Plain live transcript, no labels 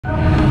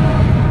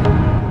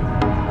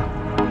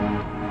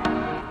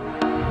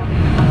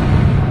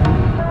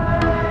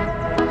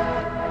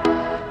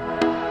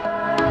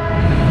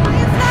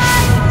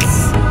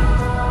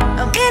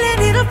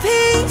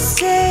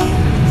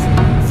saves,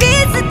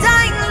 feeds the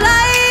dying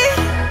light,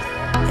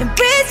 and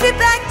brings me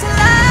back to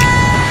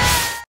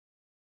life.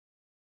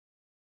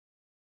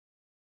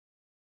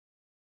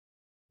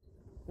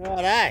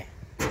 Righto,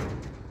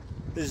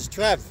 this is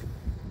Trev.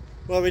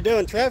 What are we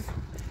doing, Trev?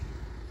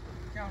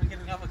 Going to get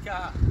another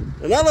car.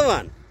 Another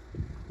one?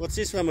 What's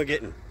this one we're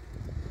getting?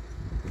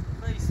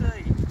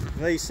 VC.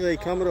 VC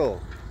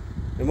Commodore.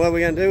 And what are we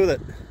going to do with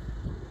it?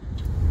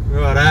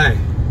 Righto,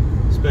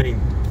 it's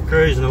been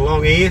cruising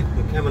along here.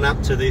 We're coming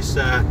up to this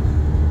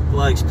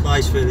bloke's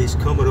place where this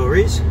Commodore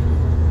is.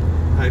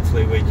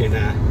 Hopefully we can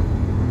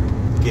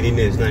get in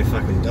there. There's no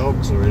fucking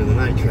dogs or anything,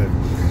 eh, Trev?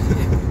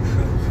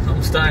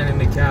 I'm staying in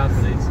the car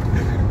for this.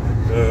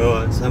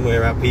 Alright,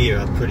 somewhere up here,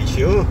 I'm pretty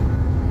sure.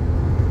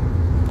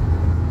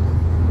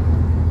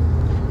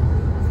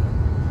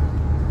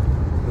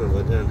 What have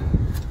I done?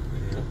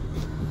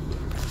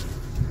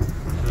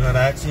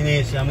 Righto, it's in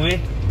here somewhere.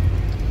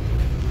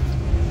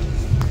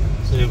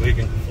 See if we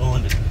can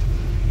find it.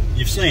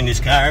 You've seen this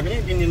car, haven't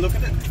you? Can you look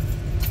at it?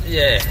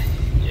 Yeah,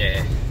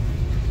 yeah.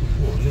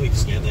 Oh, I knew he'd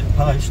scout that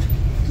post.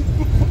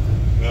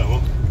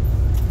 Well,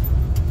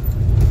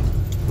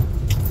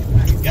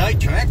 fucking go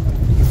track.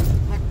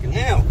 Fucking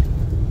hell.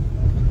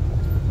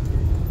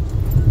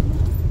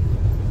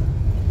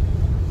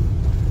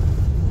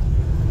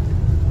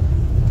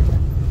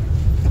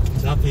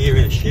 It's up here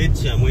in a shed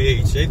somewhere,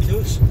 he said to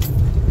us.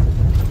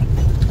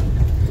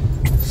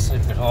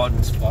 Secret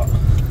hiding spot.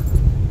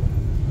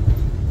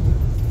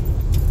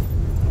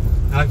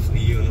 Hopefully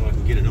you and I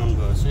can get it on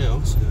by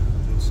ourselves.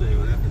 We'll see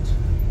what happens.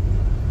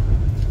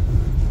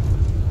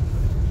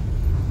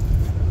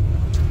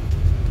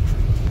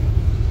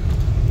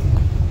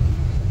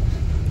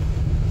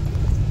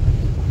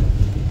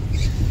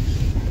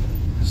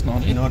 It's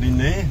not in. Not in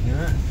there,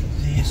 no.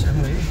 It's here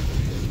somewhere.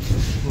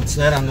 What's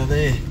that under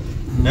there?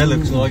 That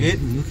looks like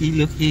it. Looky,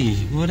 looky.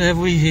 What have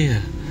we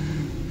here?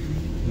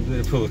 We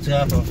better pull the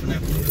tarp off and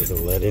have a look at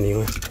all that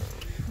anyway.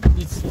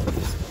 It's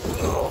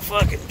Oh,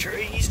 fucking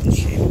trees and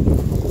shit.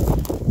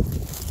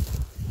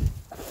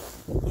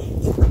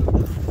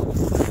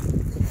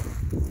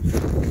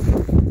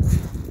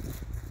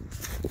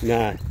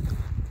 No.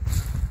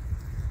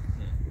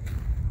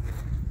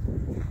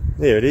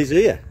 There it is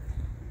here.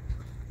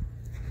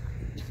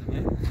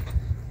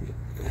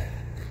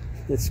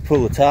 Let's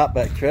pull the tarp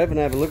back, Trev, and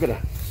have a look at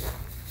her.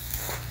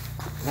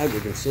 Hope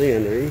we can see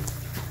under here.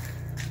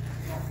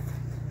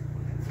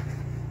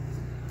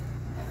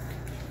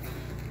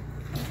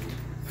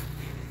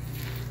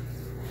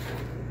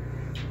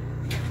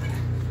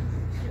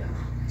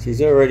 She's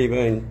already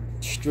been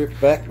stripped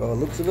back by the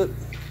looks of it.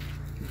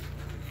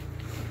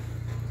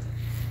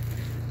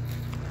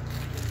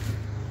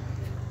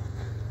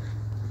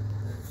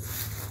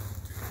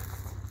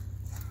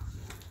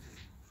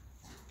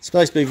 It's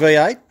supposed to be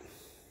V8.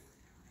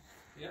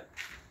 Yep.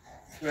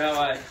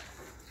 Railway.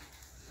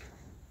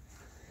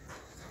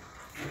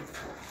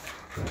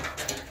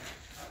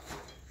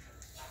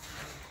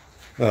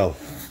 Well,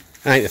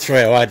 ain't the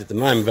 308 at the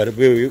moment, but it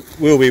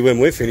will be when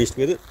we're finished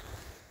with it.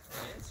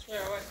 Yeah, it's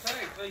railway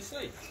tag,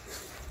 VC.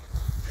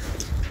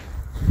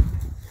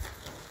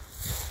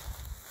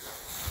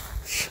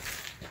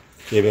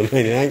 Yeah, but I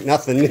mean, there ain't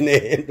nothing in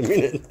there at the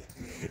minute.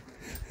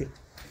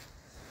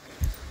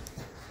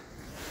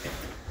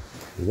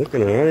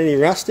 Looking alright, any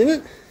rust in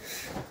it?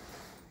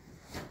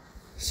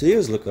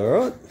 Seals look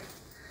alright.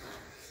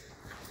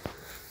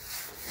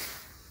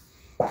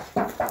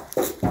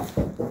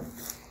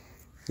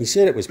 He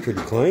said it was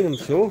pretty clean, I'm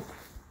sure.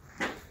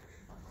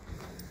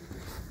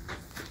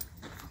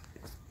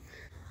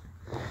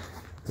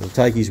 I'll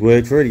take his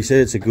word for it. He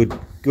said it's a good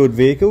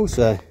vehicle,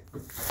 so.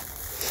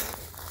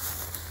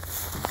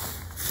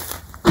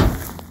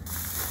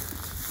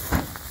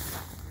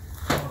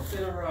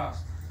 Bit of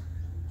rust.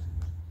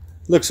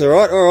 Looks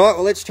alright. Alright,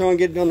 well let's try and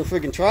get it on the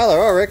friggin' trailer,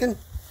 I reckon.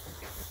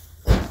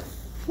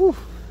 Whew.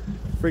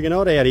 Friggin'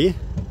 hot out here.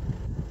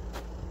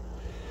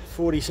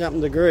 40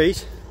 something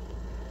degrees.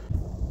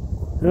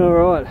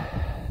 Alright.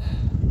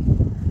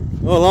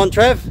 All on,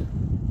 Trev?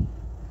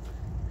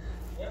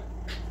 Yep,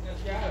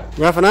 let's go.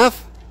 Rough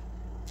enough?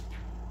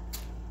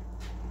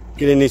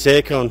 Get in this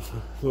aircon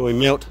before we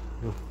melt.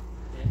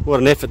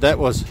 What an effort that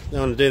was. Don't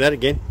want to do that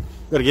again.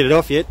 Got to get it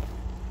off yet.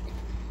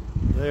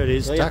 There it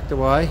is, tucked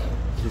away.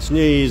 It's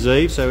New Year's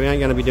Eve, so we ain't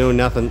going to be doing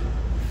nothing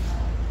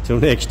till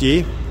next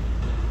year.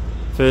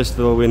 First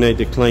of all, we need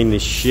to clean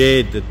this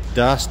shed. The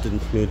dust in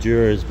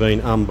Mildura has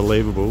been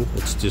unbelievable.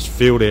 It's just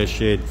filled our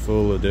shed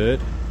full of dirt.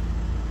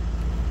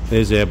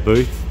 There's our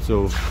booth. It's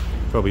all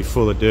probably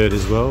full of dirt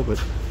as well, but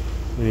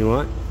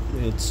anyway,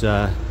 it's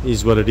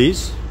is what it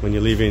is when you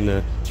live in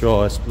the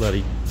driest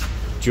bloody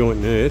joint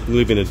on earth and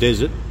live in a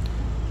desert.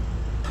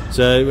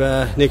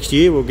 So next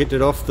year we'll get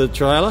it off the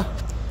trailer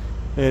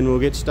and we'll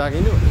get stuck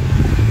into it.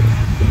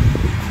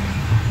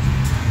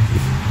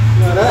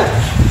 Righto.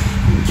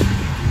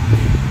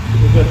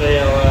 We've got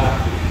our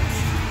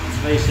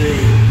VC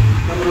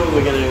Commodore.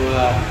 We're going to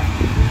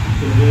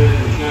convert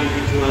and change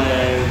it to a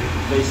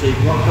VC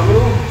block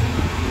Commodore.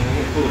 I'm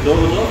going to pull the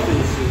doors off.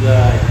 This is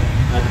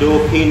door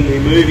pin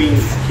removing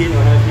kit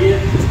I have here.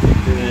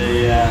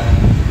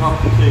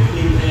 Knocked the 2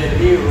 pins out of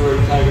here. We've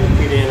already taken the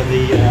pin out of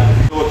the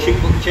door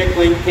check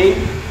link pin.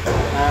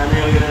 Now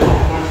we're going to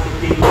punch the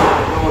pin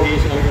out of the door here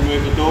so we can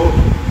remove the door.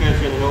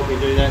 Kurt's going to help me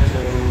do that, so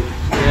we'll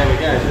see how we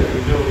go. So we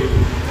can do it in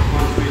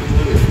one sweep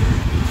limit.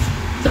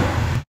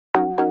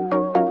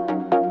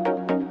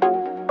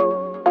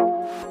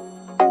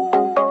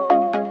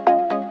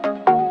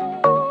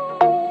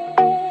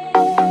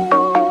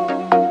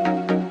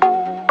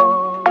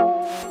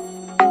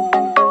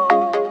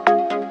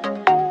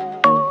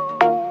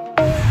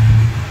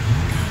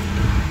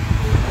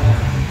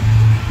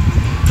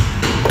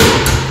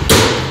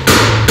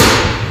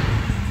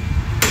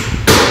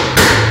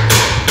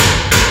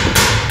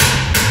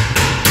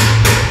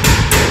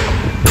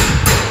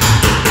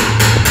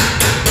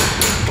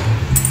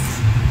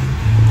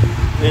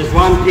 There's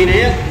one pin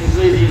out, as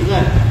easy as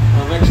that.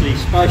 I was actually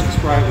supposed to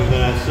spray it with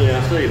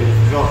CRC, but I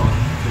forgot.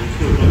 So it's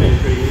still come out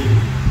pretty easy.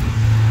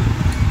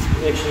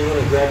 I actually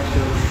want to grab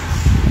some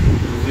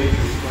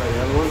spray the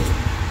other one.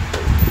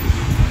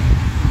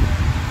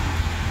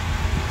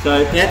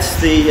 So that's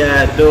the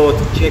door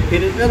check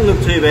pin. It doesn't look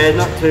too bad,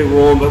 not too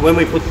warm, but when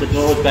we put the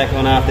doors back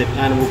on after they're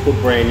painted, we'll put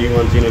brand new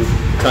ones in and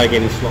take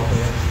any slop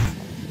out.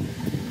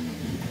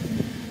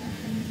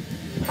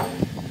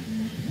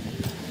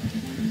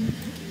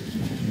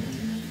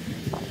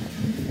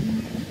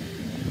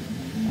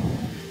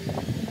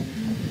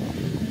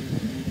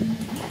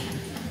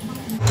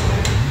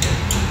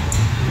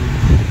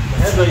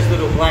 These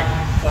little black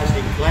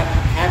plastic flap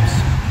caps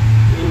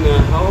in the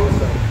holes,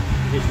 so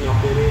just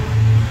knock them in.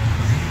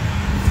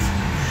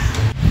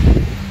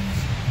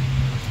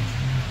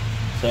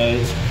 So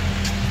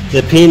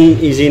the pin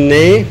is in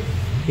there.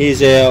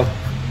 Here's our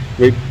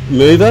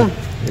remover.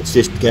 It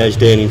just goes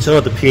down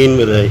inside the pin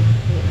with a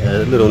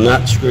little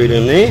nut screwed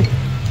in there.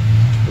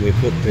 And we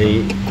put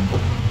the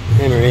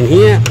hammer in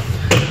here.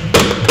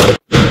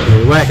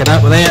 And we whack it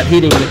up without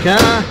hitting the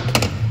car.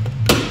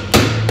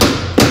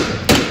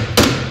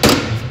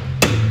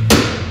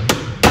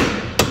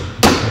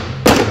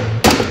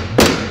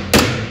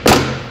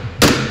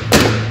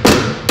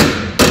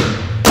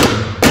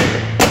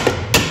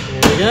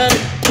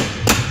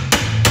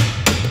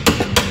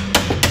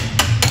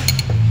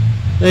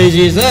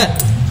 Easy as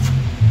that.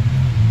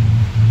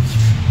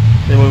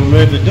 Then we'll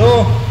remove the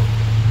door.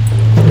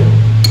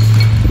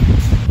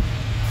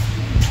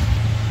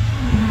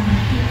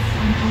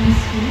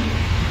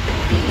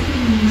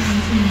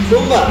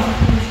 Super.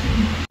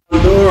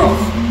 Door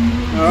off.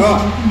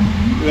 Alright.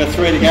 We've got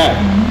 3 to go.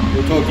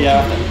 We'll talk to you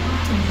after.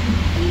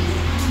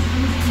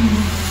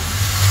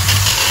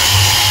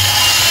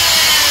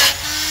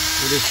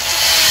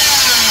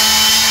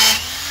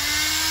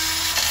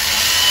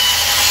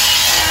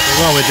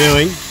 What we're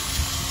doing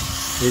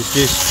is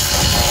just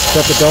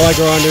got the die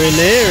grinder in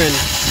there, and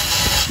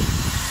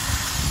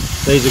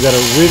these have got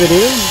a rivet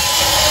in them.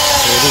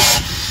 So we're just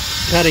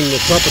cutting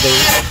the top of the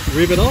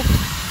rivet off.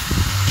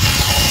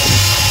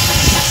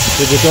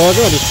 With the die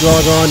grinder, just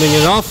dry grinding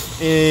it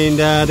off, and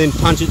then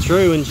punch it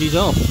through and she's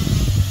off.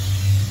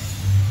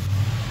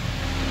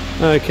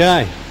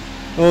 Okay,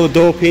 all the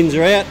door pins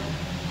are out.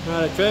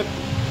 Right, Trev,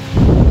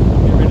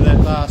 get rid of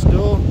that last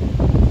door.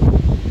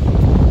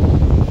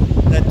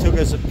 That took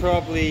us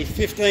probably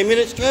 15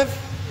 minutes, Trev,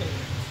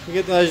 to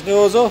get those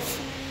doors off.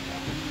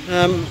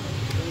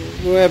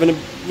 We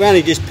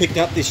only just picked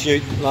up this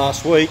ute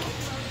last week,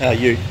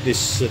 this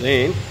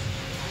sedan,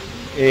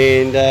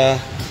 and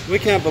we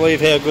can't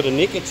believe how good a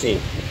nick it's in.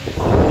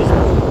 There's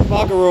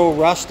bugger all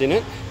rust in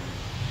it.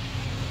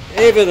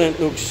 Everything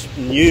looks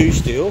new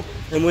still,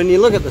 and when you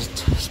look at the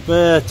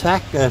spare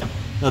tack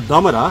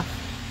odometer,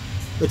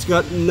 it's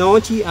got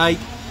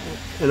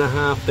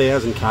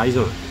 98,500 k's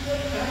on it.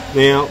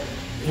 Now,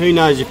 who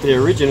knows if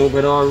they're original,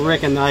 but I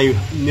reckon they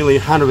nearly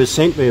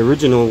 100% be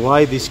original. The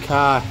way this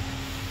car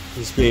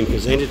is being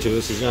presented to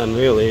us is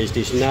unreal. There's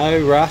just no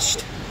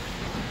rust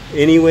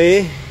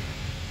anywhere.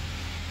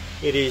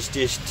 It is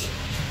just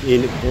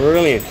in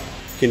brilliant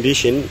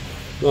condition.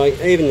 Like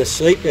even the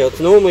seat belts,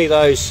 normally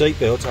those seat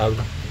belts are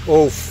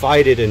all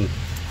faded and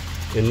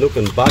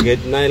looking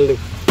buggered, and they look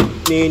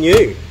near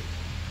new.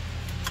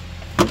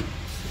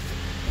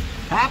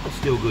 Carpet's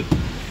still good.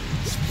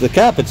 The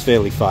carpet's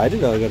fairly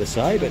faded, I've got to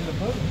say, but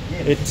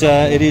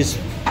it is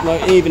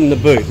like even the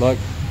boot. Like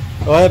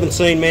I haven't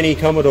seen many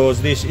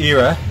Commodores this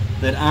era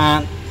that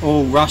aren't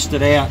all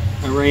rusted out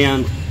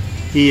around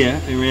here,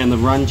 around the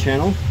run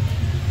channel,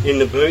 in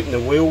the boot and the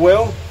wheel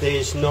well.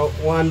 There's not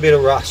one bit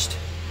of rust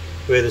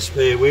where the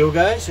spare wheel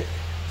goes.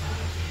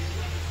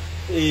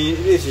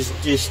 This is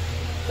just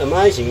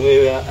amazing.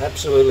 We are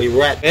absolutely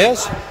rat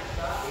house.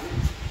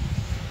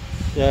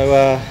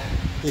 So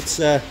it's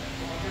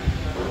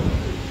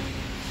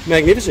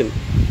magnificent.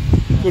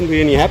 Couldn't be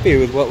any happier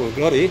with what we've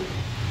got here.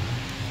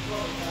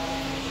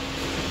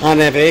 I don't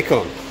have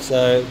aircon,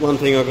 so one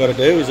thing I've got to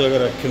do is I've got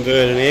to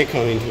convert an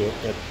aircon into it.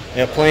 But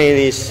our plan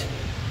is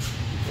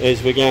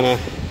we're going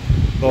to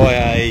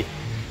buy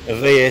a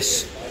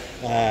VS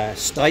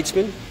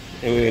Statesman,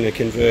 and we're going to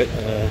convert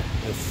a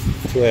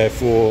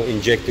 204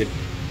 injected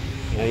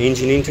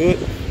engine into it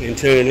and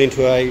turn it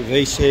into a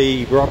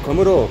VC Brock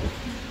Commodore.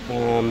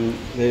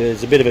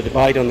 There's a bit of a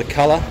debate on the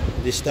colour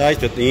at this stage,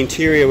 but the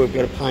interior we've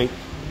got to paint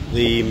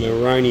the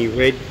maroney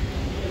red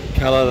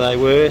colour they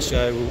were,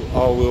 so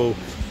I will,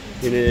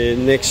 in the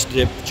next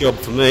job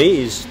for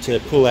me is to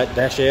pull that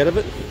dash out of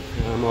it.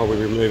 I'll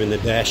be removing the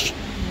dash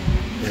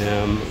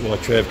while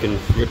Trev can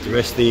rip the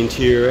rest of the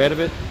interior out of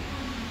it,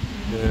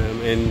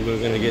 and we're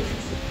going to get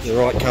the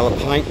right colour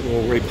paint.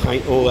 We'll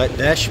repaint all that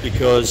dash,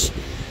 because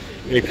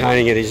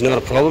repainting it is not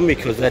a problem,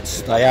 because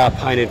they are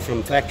painted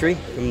from factory,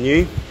 from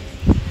new.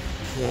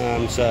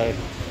 So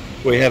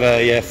we have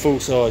a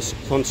full-size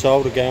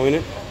console to go in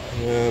it.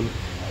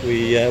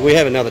 We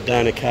have another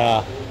donor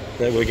car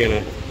that we're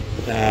going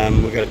to,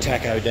 we've got a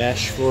tacho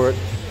dash for it.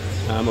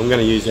 I'm going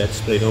to use that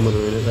speedometer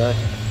in it though.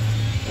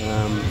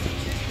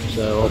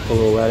 So I'll pull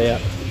all that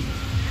out.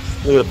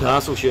 Look at the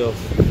parcel shelf.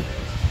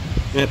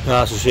 That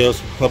parcel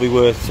shelf's probably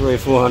worth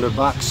 $300 or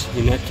 $400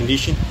 in that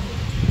condition.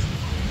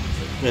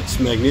 That's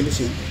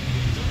magnificent.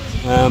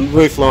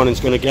 Roof lining's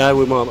going to go.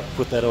 We might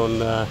put that on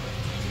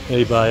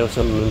eBay or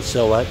something and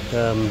sell that.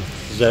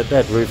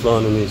 That roof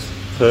lining is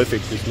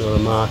perfect. There's not a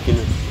mark in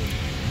it.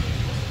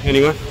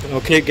 Anyway,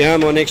 I'll keep going.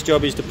 My next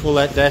job is to pull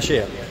that dash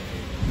out.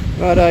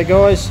 Righto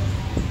guys,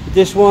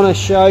 just want to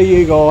show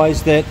you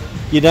guys that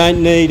you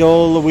don't need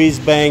all the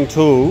whiz-bang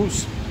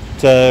tools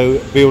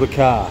to build a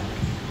car.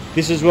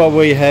 This is what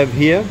we have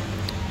here.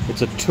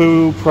 It's a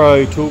Tool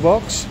Pro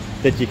toolbox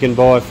that you can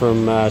buy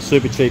from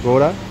Super Cheap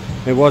Auto.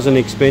 It wasn't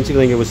expensive, I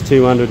think it was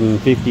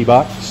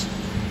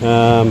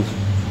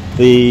 $250.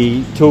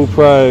 The Tool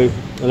Pro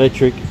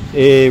electric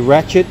air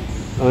ratchet,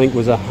 I think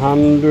was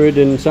 $100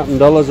 and something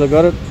I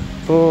got it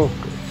for,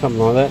 something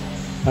like that.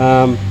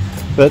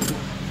 But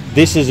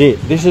this is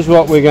it. This is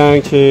what we're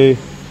going to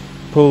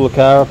pull the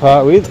car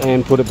apart with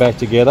and put it back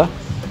together.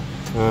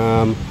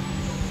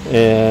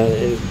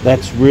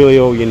 That's really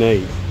all you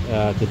need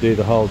to do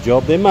the whole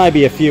job. There may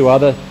be a few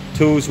other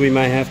tools we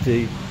may have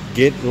to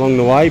get along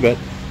the way, but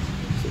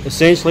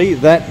essentially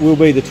that will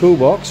be the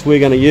toolbox we're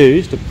going to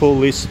use to pull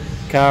this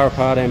car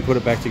apart and put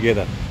it back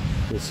together.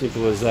 As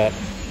simple as that.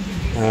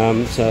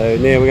 So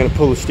now we're going to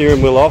pull the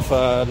steering wheel off.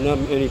 Not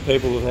many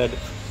people have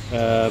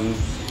had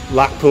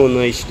luck pulling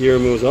these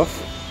steering wheels off.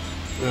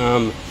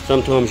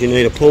 Sometimes you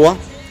need a puller,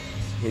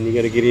 and you've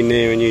got to get in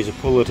there and use a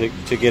puller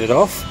to get it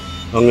off.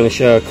 I'm going to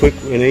show a quick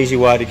and easy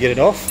way to get it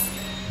off.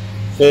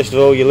 First of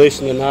all, you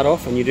loosen the nut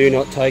off, and you do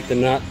not take the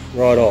nut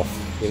right off.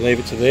 You leave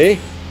it to there.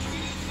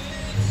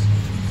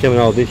 Come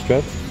and hold this,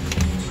 Trev.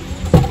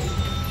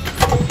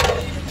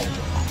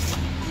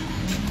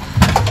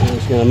 I'm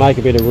just going to make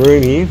a bit of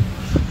room here.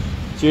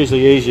 It's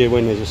usually easier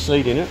when there's a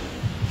seat in it.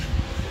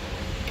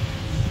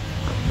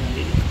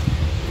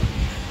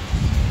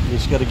 You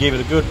just got to give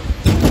it a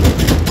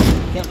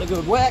couple of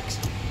good whacks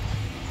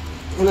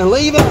and a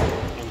lever,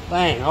 and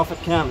bang, off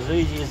it comes.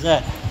 Easy as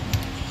that.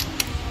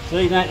 So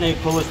you don't need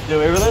pullers to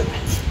do everything.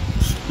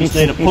 You just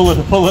need a puller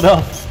to pull it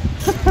off.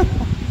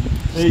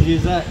 Easy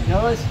as that,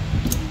 guys.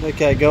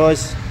 Okay,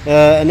 guys.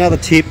 Another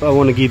tip I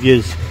want to give you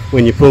is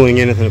when you're pulling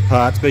anything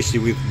apart, especially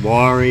with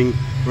wiring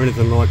or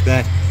anything like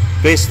that,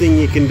 best thing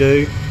you can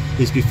do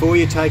is before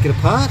you take it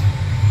apart,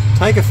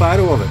 take a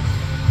photo of it,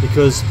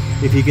 because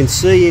if you can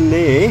see in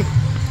there,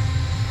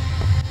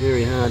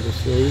 very hard to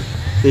see,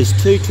 there's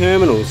two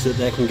terminals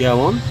that can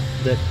go on,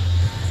 that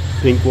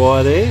pink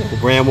wire there, or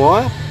brown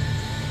wire,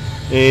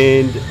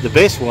 and the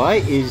best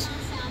way is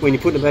when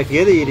you're putting it back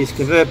together, you just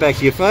convert back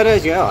to your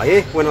photos, you go, oh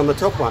yeah, went on the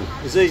top one.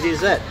 As easy as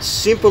that.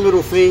 Simple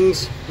little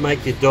things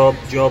make your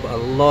job a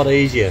lot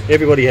easier.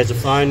 Everybody has a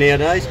phone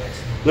nowadays.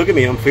 Look at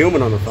me, I'm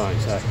filming on the phone,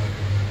 so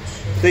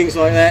things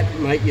like that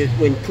make you,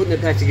 when putting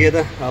it back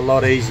together, a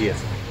lot easier.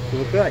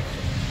 Okay.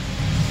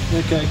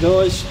 Okay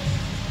guys,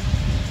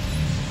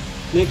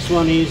 next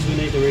one is we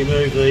need to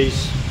remove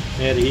these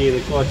out of here.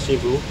 They're quite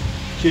simple.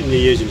 Shouldn't be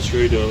using a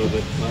screwdriver,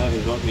 but I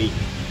haven't got any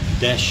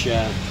dash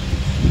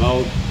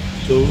mould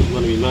tools.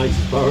 One of my mates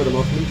has borrowed them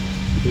off me.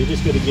 So you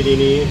just got to get in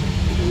here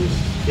and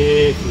just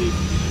carefully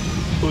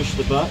push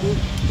the button, and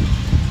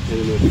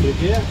then it'll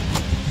flick out.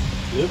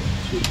 Yep,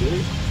 should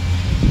do.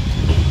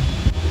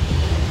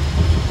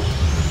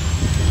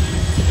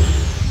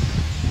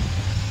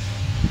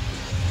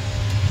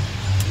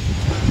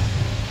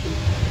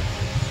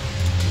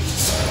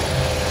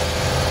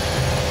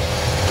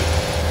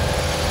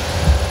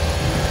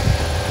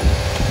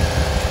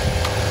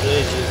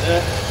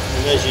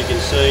 And as you can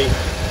see,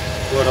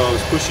 what I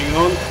was pushing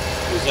on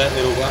was that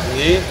little button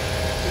there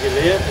to get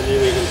it out, and then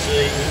we can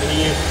see in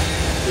here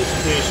there's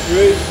two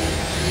screws.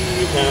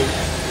 We turn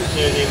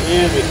them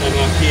round, we come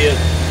up here,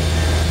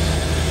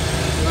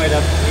 straight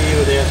up here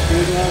with our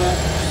screwdriver,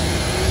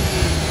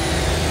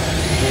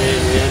 and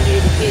we undo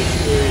the two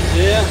screws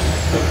there.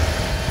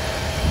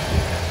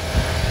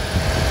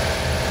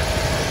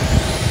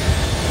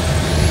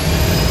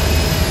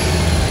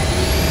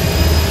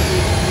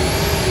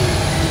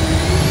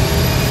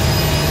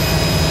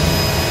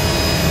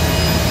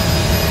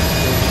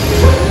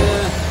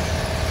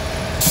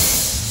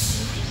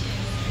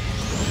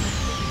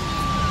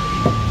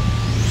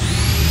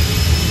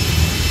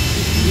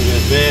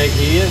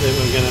 here that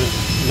we're going to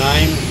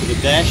name the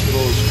dash with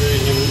all the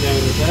screws and everything down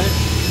in the dash.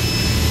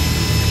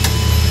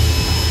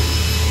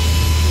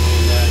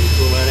 And you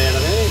pull that out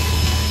of there,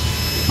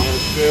 now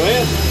the screw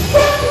out,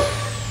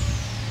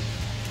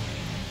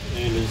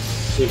 and as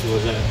simple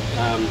as that.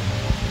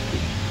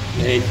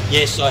 And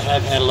yes, I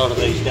have had a lot of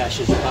these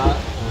dashes apart.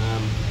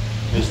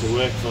 I used to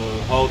work for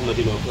Holden. I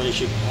did my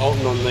apprenticeship at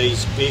Holden on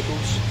these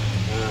vehicles.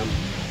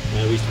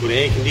 We used to put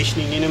air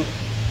conditioning in them,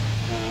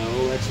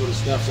 all that sort of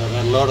stuff, so I've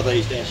had a lot of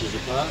these dashes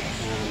apart.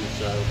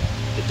 So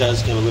it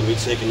does come a little bit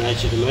second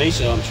nature to me,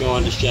 so I'm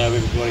trying to show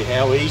everybody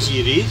how easy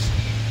it is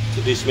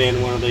to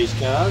dismantle one of these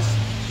cars,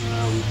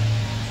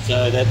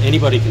 so that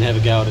anybody can have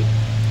a go at it.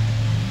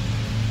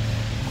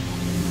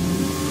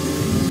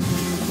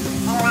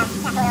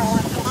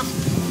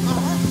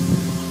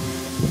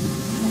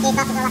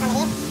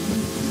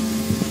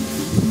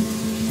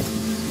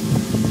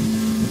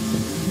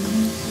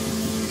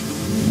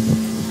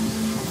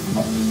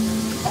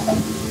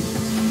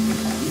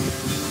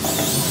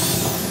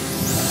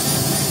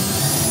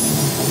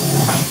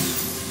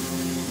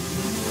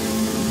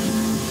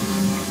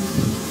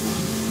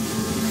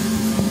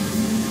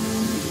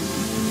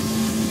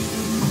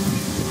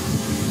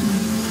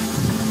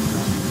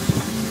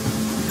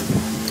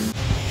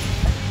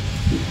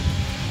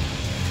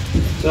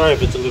 Sorry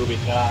if it's a little bit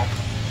dark. I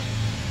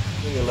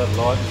think a lot of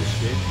light in this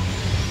shed.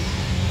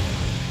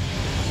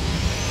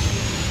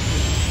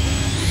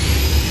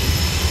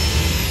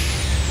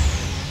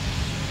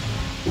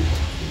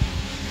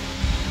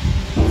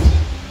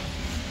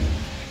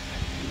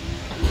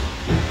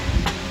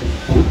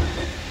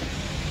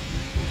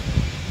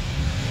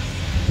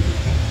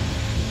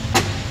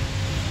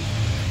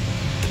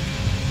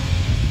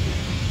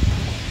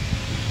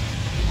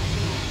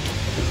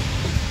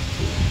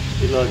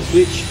 Like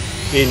switch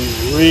in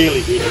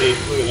really good nick.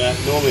 Look at that.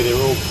 Normally they're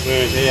all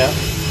burnt out.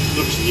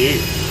 Looks new.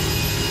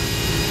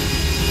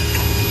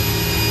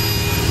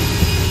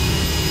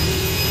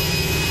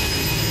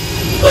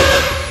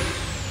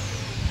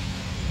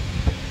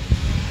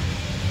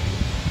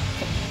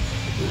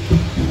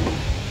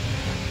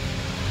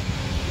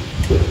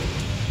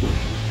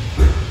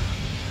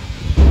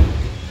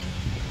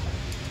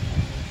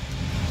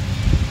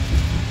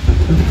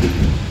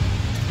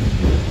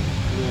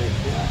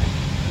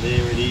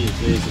 There it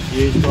is, there's the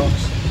fuse box.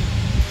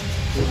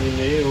 Put it in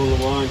there, all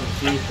the wiring to the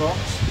fuse box.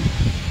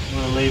 I'm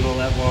going to leave all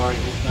that wiring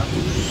hooked up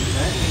with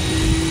that.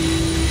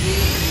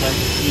 Take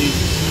the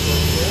fuses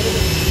off.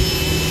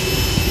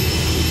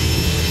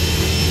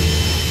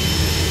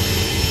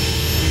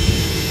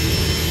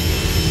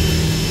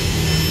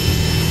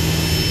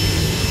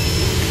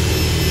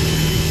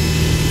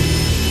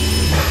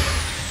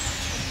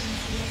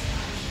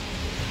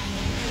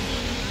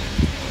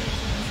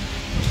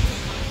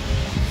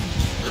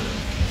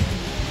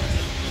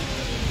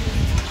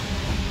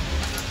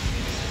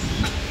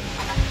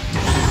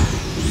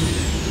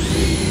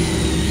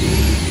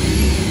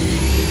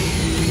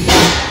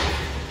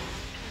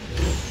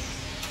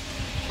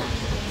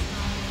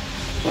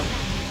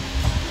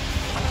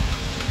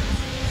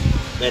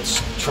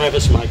 That's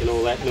Travis making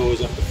all that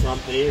noise up the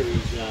front there.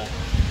 He's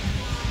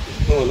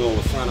pulling all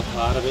the front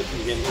apart of it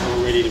and getting it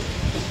all ready to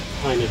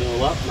paint it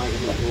all up, make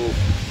it look all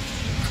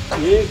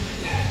new.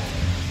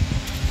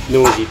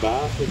 Noisy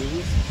bath it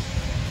is.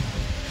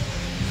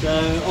 So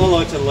I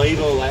like to leave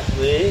all that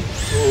there,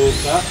 all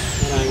hooked up.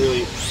 I don't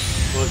really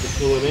like to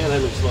pull them out.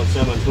 That looks like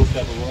someone's hooked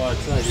up a wire.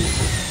 So I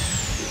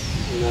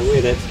don't know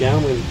where that's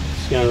going, whether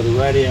it's going to the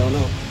radio or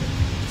not.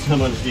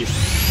 Someone's just,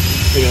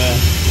 look at that.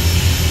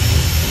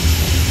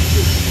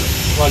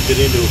 Plugged it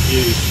into a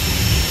fuse.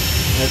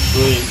 That's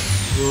brilliant.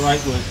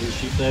 Great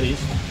workmanship that is.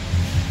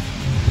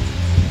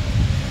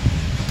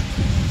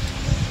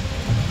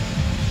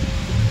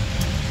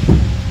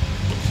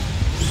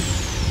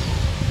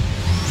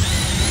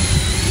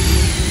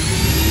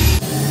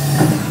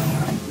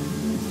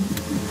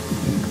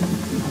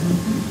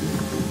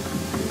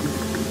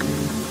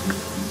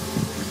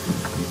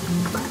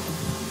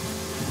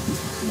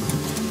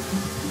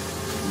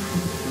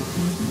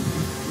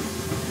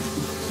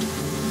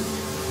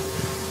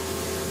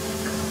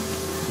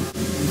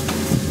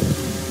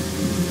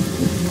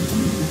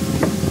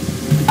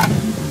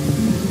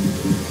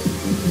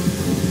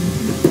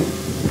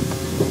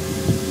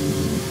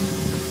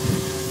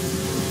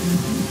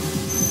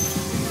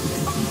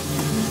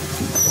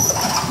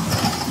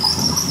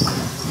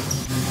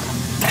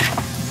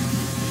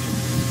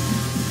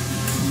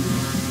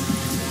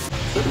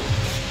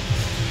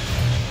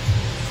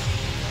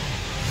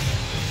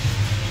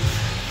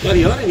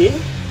 Bloody hot in here.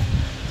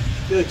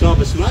 Good time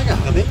for smoker,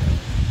 I think.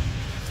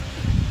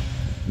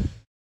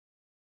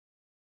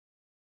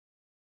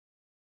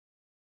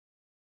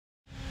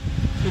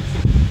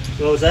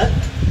 What was that?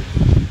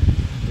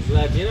 Just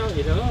let you know what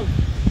you're doing.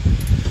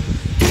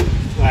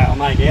 Well, I'll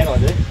make out I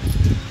do.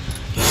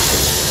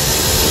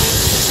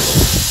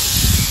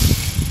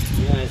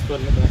 Yeah, it's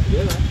putting it back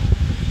together.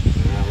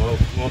 Well,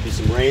 might be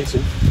some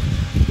ransom.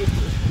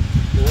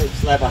 No,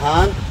 slap a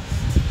hand.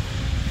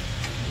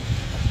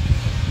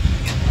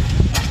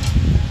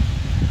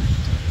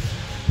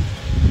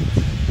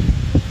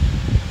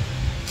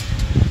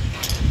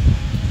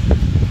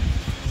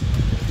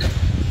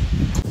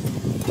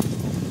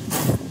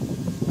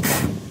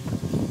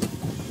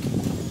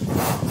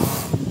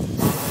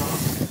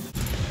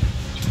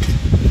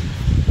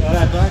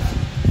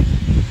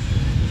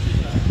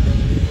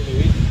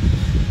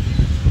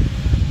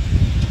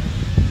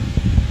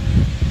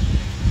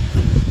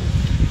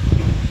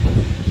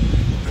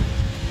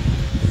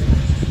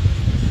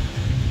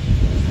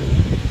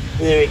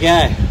 There we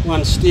go,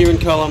 one steering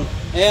column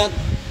out.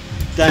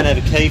 Don't have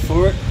a key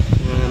for it.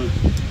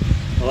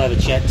 I'll have a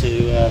chat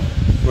to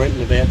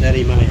Brenton about that.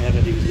 He may have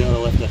it, if he's not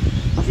I'll have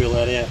to drill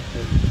that out.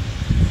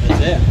 But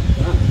that's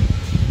out. Done.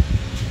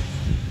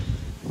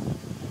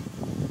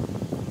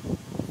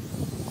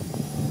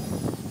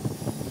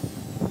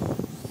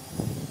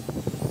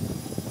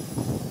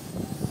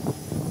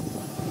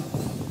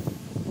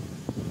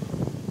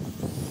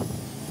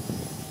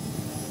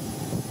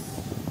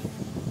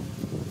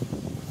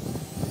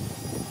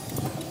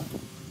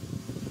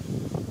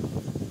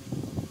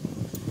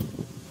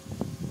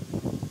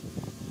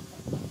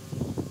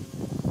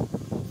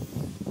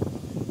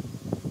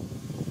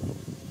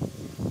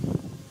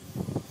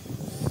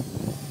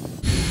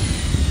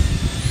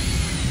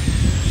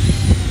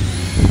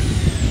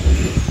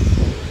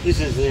 This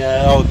is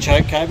the old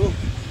choke cable.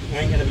 I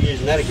ain't going to be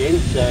using that again,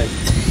 so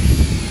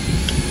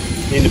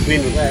in the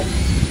bin with that.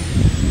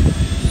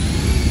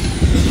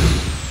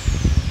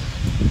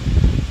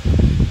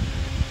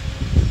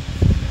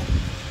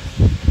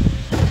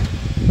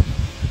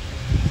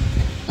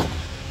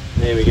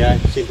 There we go,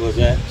 simple as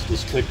that. It's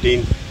just clipped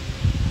in,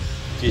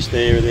 just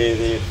there and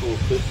there, 4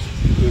 clips.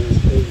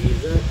 Easy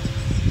as that.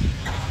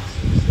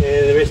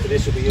 And the rest of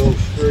this will be all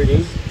screwed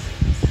in.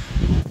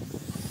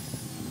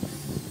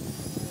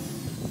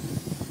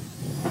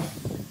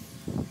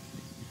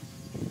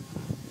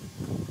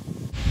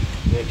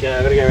 Okay,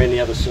 I've got to go around the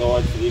other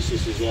side for this.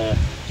 This is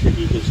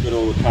tricky because it's got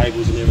all the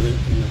cables and everything,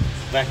 and the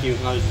vacuum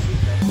hoses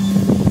with that.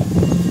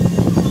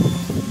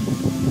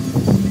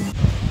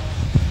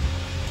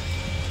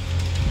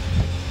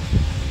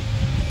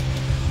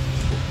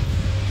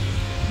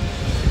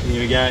 Here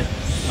we go.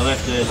 I'll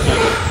have to take a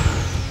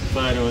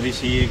photo of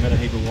this here. Got a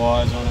heap of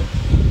wires on it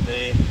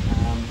there.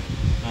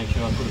 Make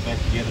sure I put it back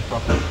together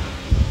properly.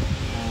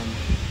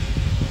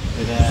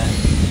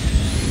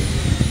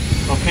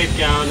 I'll keep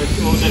going.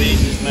 All it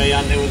is me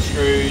undoing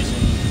screws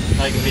and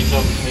taking bits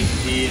off the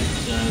pieces here.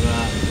 So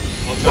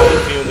I'll try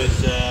and film as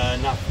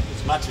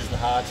much as the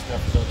hard stuff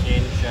as I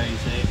can to show you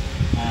there.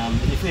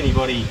 If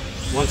anybody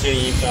wants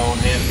any info on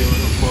how to do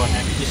it, I'm quite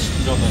happy. Just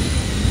drop a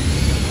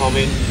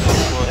comment.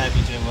 I'm quite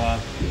happy to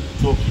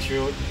talk you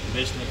through it the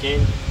best I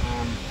can.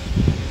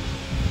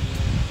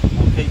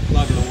 I'll keep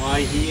plugging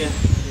away here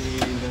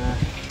and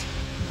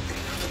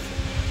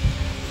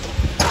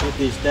get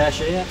this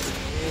dash out.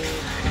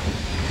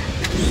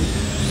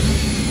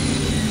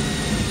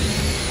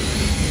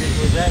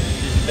 Simple as that,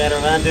 just a matter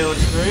of undoing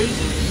screws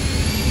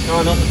and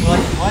trying not to break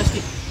the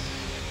plastic.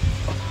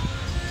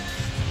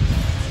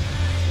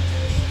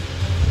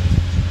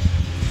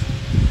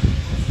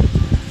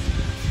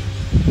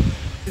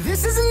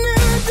 This is a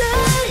new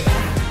day.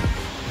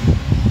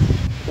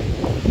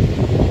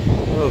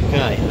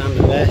 Okay,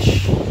 under dash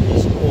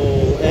is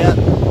all out.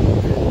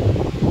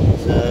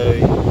 So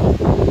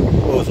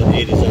all I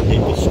need is undo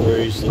the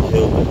screws that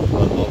held the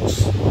box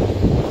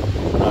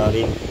part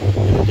in,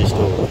 and it just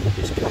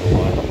come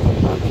away.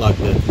 Unplug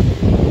the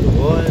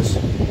wires,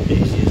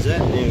 easy as that.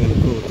 Now I'm going to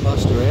pull the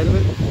cluster out of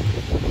it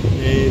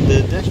and the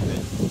dashboard.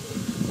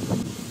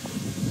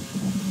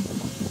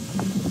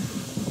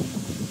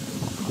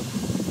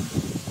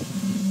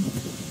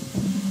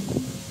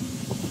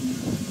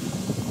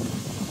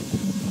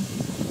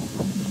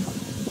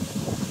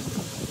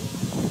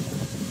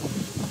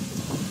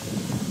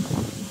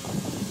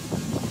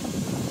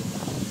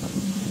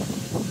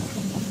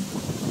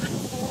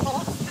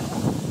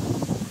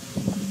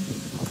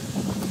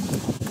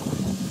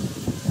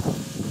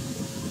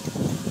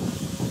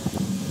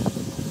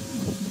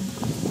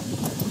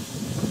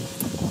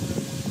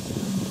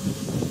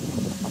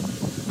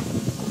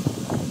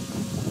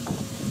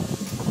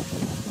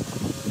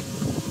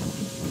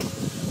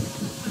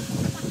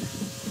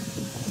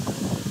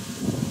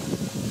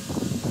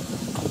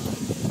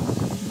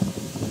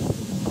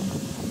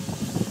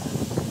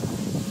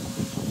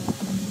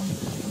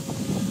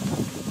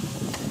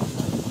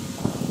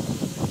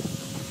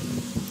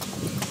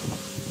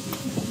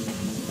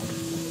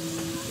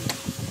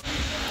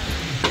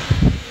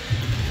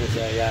 There's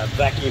a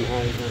vacuum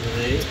hose under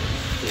there.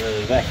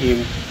 The vacuum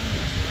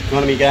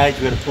economy gauge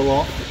we're going to pull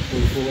off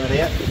when we pull that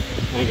out.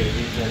 I ain't going to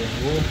use that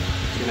anymore.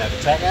 It's going to have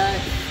a taco.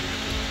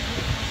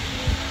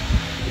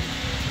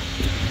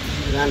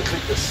 And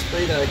unclip the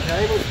speedo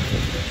cable.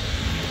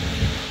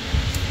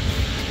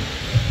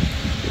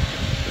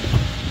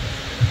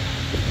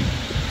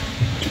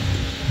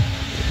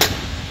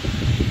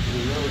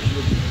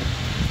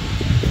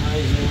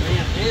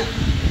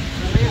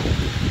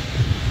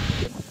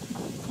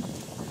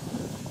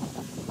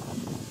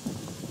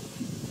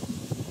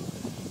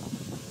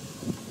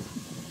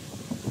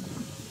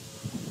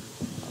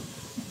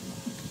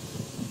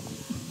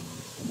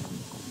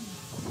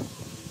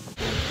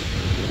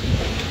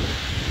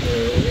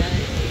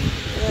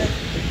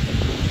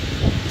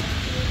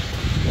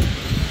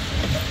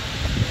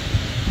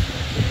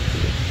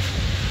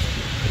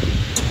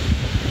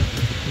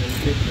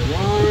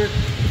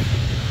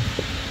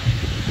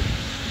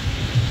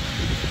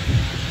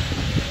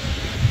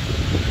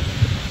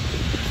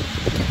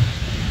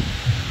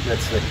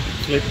 That's it.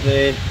 clip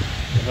there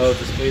that holds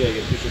the speed.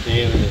 You can push it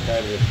down and it's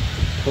able to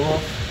pull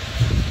off.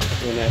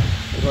 And that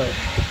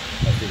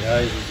plastic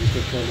hose is just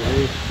hooked onto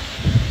here.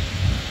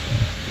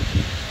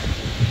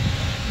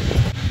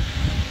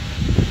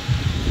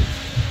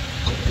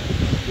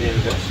 Now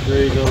we've got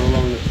screws all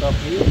along the top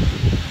here.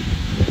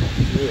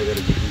 Really got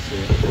to get this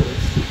out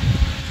first.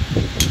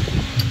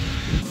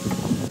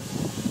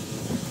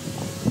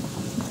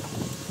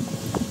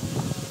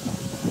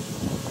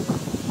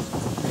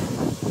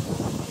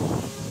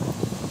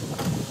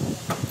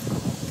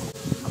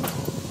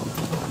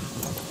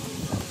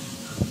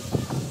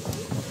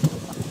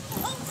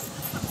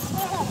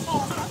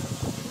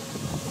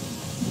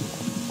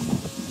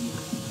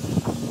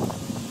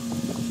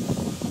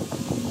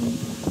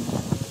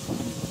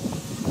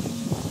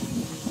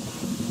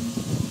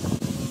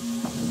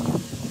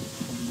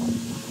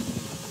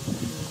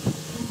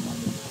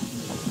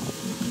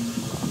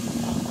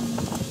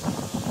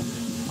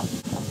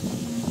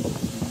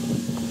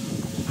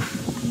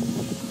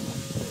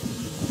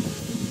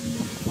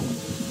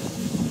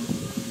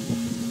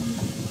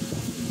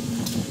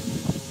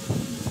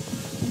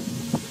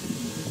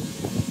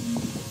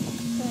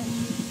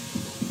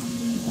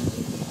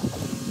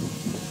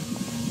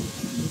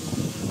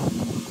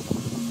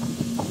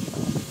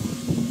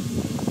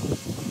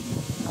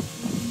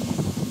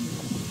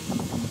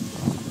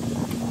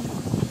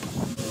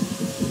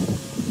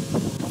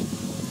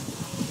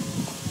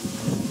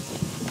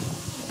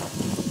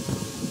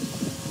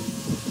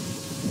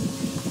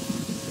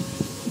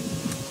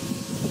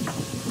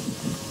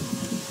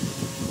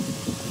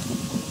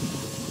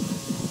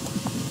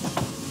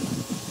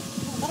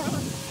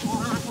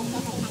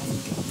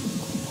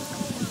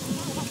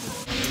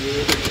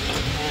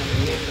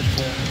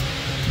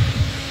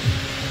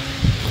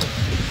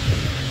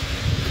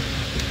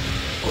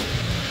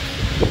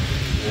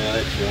 Yeah,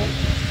 that's right.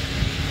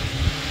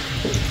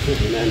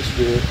 Couldn't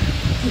unscrew it.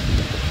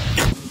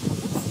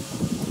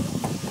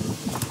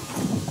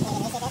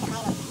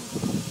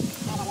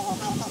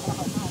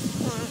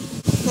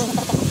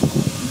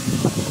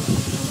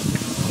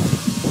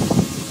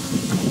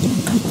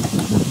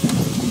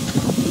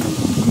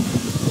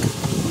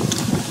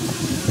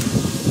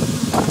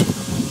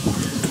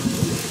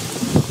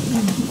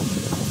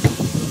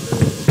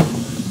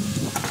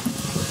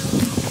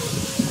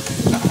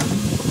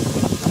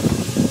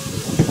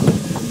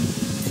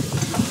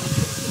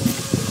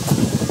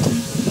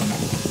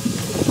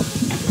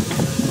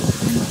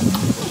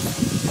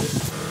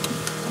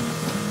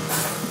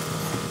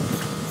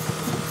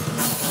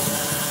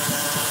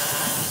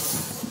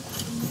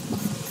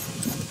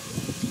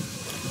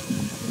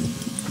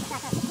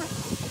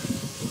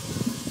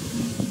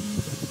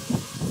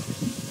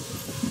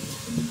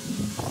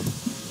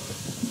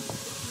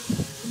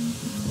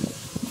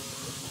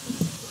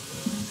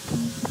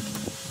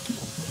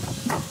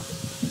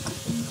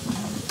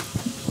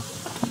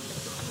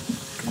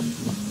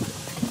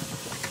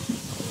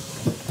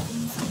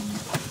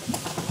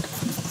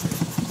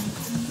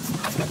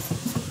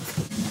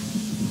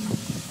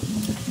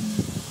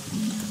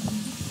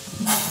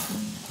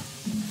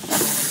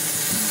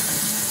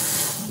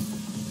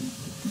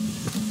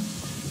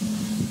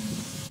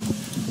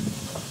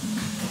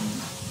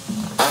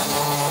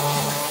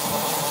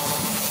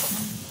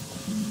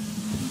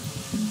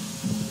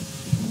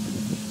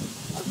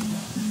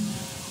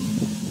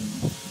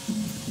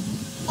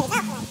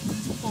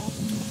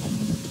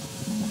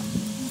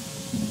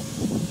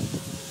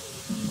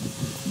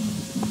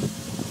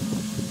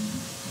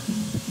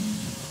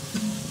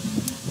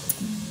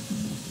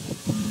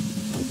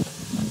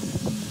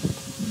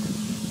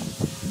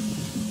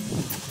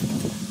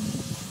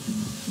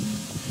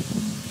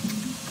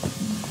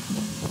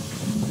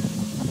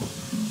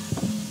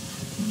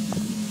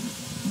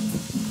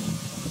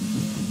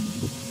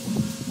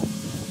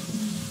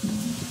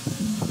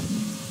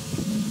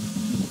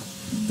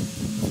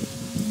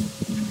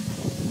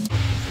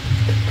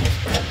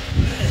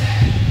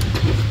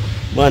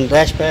 One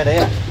dash pad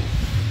out.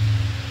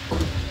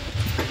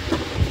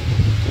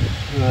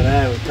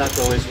 Righto, we'll tuck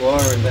all this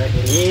wiring back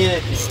in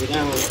here because we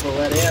don't want to pull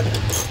that out.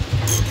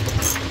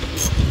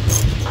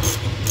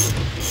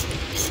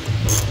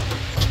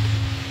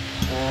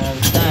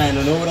 We're staying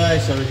on auto,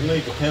 so we can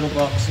leave the pedal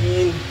box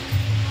in.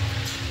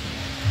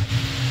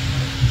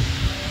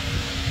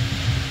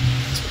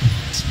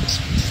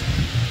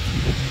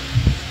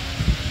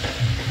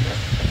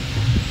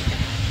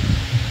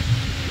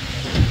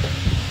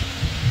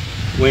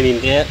 When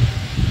in doubt,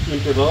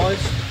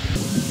 improvise.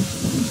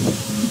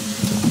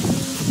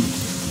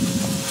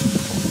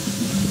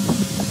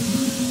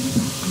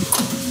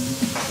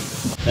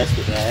 That's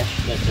the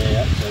dash, that's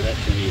out, so that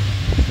can be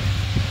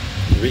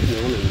written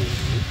on and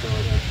ripped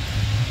on.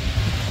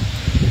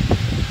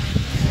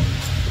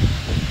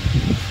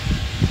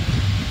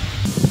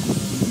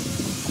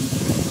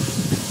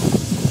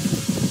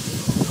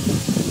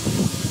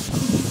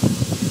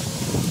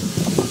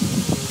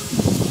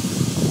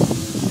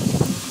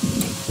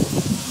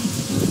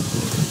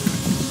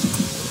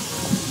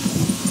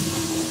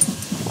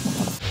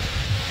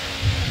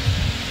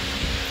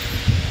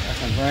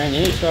 Brand Man,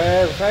 you need to try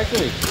out of the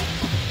factory.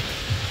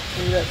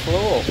 Look at that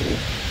floor.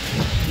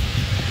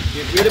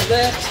 Get rid of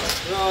that.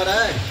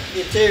 Righto.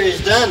 The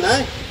interior's done,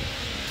 eh?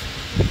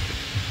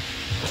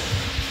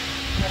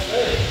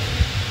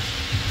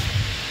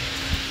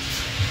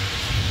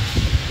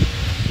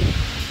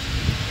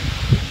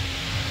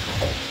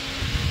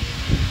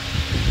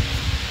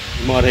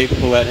 You might even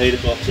pull that heater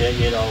box out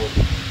yet,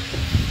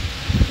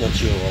 not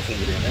sure, I'll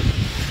figure it out.